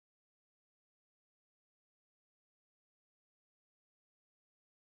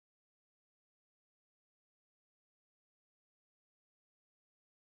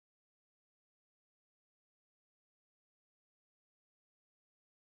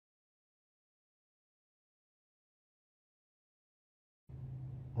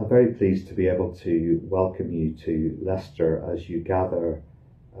I'm very pleased to be able to welcome you to Leicester as you gather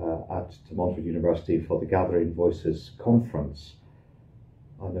at Montfort University for the Gathering Voices conference.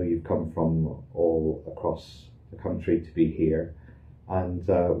 I know you've come from all across the country to be here, and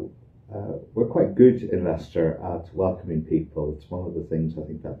we're quite good in Leicester at welcoming people. It's one of the things I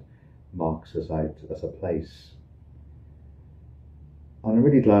think that marks us out as a place. And I'm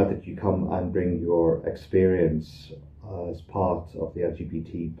really glad that you come and bring your experience as part of the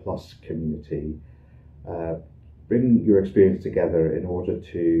LGBT plus community. Bring your experience together in order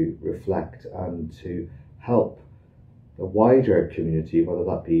to reflect and to help the wider community, whether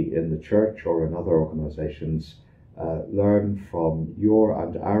that be in the church or in other organisations, learn from your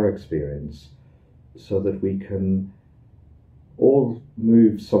and our experience so that we can all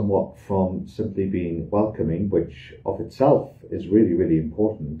move somewhat from simply being welcoming, which of itself is really, really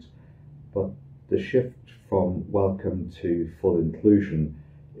important, but the shift from welcome to full inclusion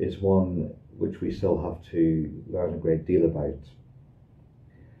is one which we still have to learn a great deal about.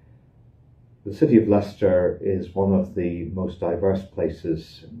 The city of Leicester is one of the most diverse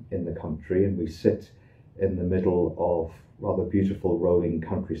places in the country, and we sit in the middle of rather beautiful rolling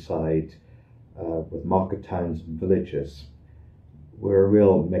countryside with market towns and villages. We're a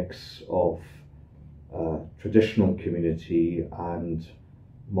real mix of traditional community and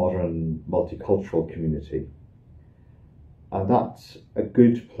modern multicultural community. And that's a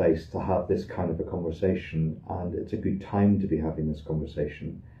good place to have this kind of a conversation, and it's a good time to be having this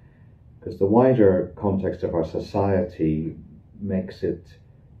conversation because the wider context of our society makes it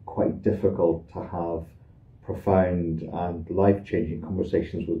quite difficult to have profound and life-changing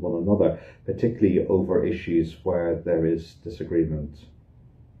conversations with one another, particularly over issues where there is disagreement.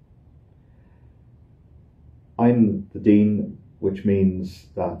 I'm the Dean, which means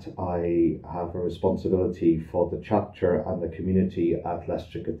that I have a responsibility for the chapter and the community at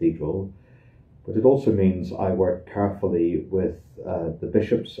Leicester Cathedral, but it also means I work carefully with the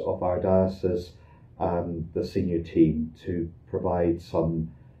bishops of our diocese and the senior team to provide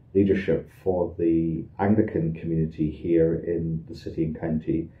some leadership for the Anglican community here in the city and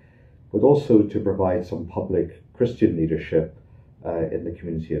county, but also to provide some public Christian leadership in the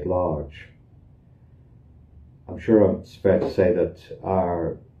community at large. I'm sure it's fair to say that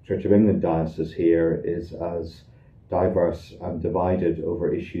our Church of England diocese here is as diverse and divided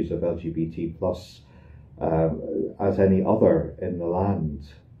over issues of LGBT plus as any other in the land.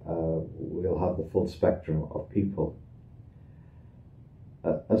 We'll have the full spectrum of people.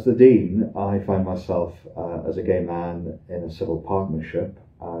 As the Dean, I find myself as a gay man in a civil partnership,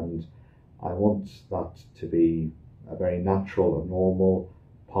 and I want that to be a very natural and normal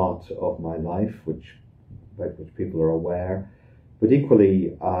part of my life, about which people are aware. But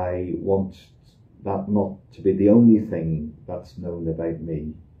equally, I want that not to be the only thing that's known about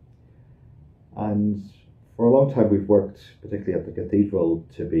me. And for a long time, we've worked, particularly at the Cathedral,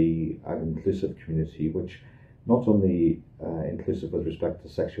 to be an inclusive community, which not only inclusive with respect to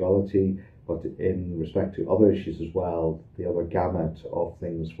sexuality, but in respect to other issues as well, the other gamut of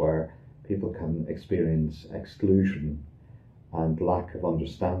things where people can experience exclusion and lack of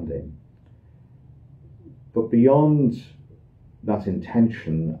understanding. But beyond that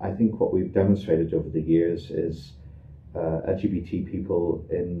intention, I think what we've demonstrated over the years is LGBT people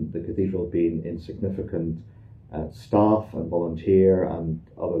in the Cathedral being in significant staff and volunteer and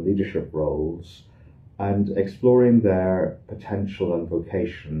other leadership roles, and exploring their potential and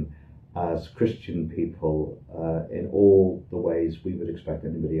vocation as Christian people in all the ways we would expect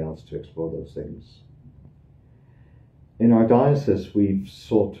anybody else to explore those things. In our diocese, we've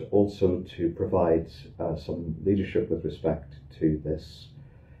sought also to provide some leadership with respect to this.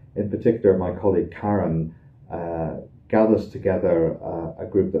 In particular, my colleague Karen gathers together a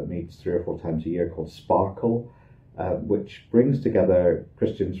group that meets 3 or 4 times a year called Sparkle, which brings together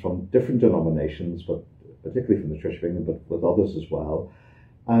Christians from different denominations, but particularly from the Church of England, but with others as well,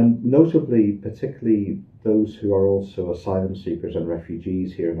 and notably, particularly those who are also asylum seekers and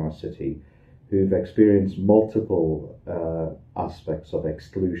refugees here in our city, who've experienced multiple aspects of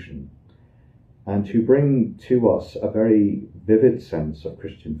exclusion, and who bring to us a very vivid sense of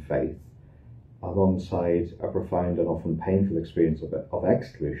Christian faith, alongside a profound and often painful experience of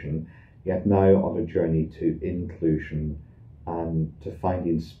exclusion, yet now on a journey to inclusion and to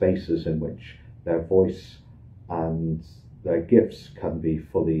finding spaces in which their voice and their gifts can be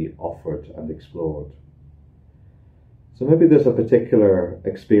fully offered and explored. So maybe there's a particular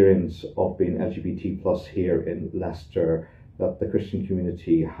experience of being LGBT plus here in Leicester that the Christian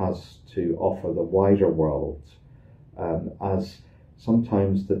community has to offer the wider world, as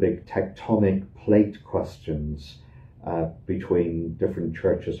sometimes the big tectonic plate questions between different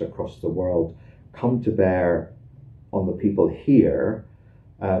churches across the world come to bear on the people here,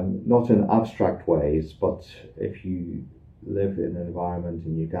 not in abstract ways, but if you live in an environment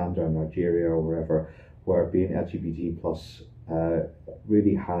in Uganda or Nigeria or wherever where being LGBT plus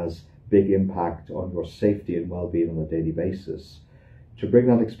really has big impact on your safety and well-being on a daily basis, to bring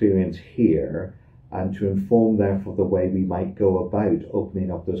that experience here and to inform therefore the way we might go about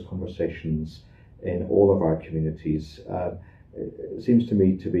opening up those conversations in all of our communities, it seems to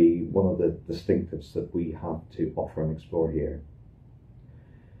me to be one of the distinctives that we have to offer and explore here.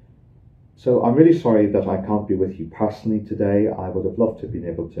 So I'm really sorry that I can't be with you personally today. I would have loved to have been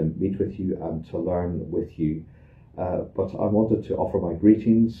able to meet with you and to learn with you, but I wanted to offer my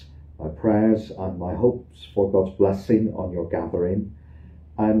greetings, my prayers and my hopes for God's blessing on your gathering.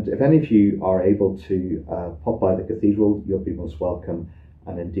 And if any of you are able to pop by the cathedral, you'll be most welcome,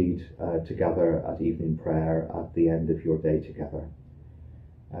 and indeed to gather at evening prayer at the end of your day together.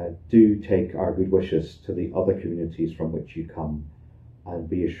 Do take our good wishes to the other communities from which you come, and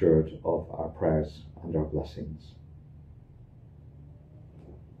be assured of our prayers and our blessings.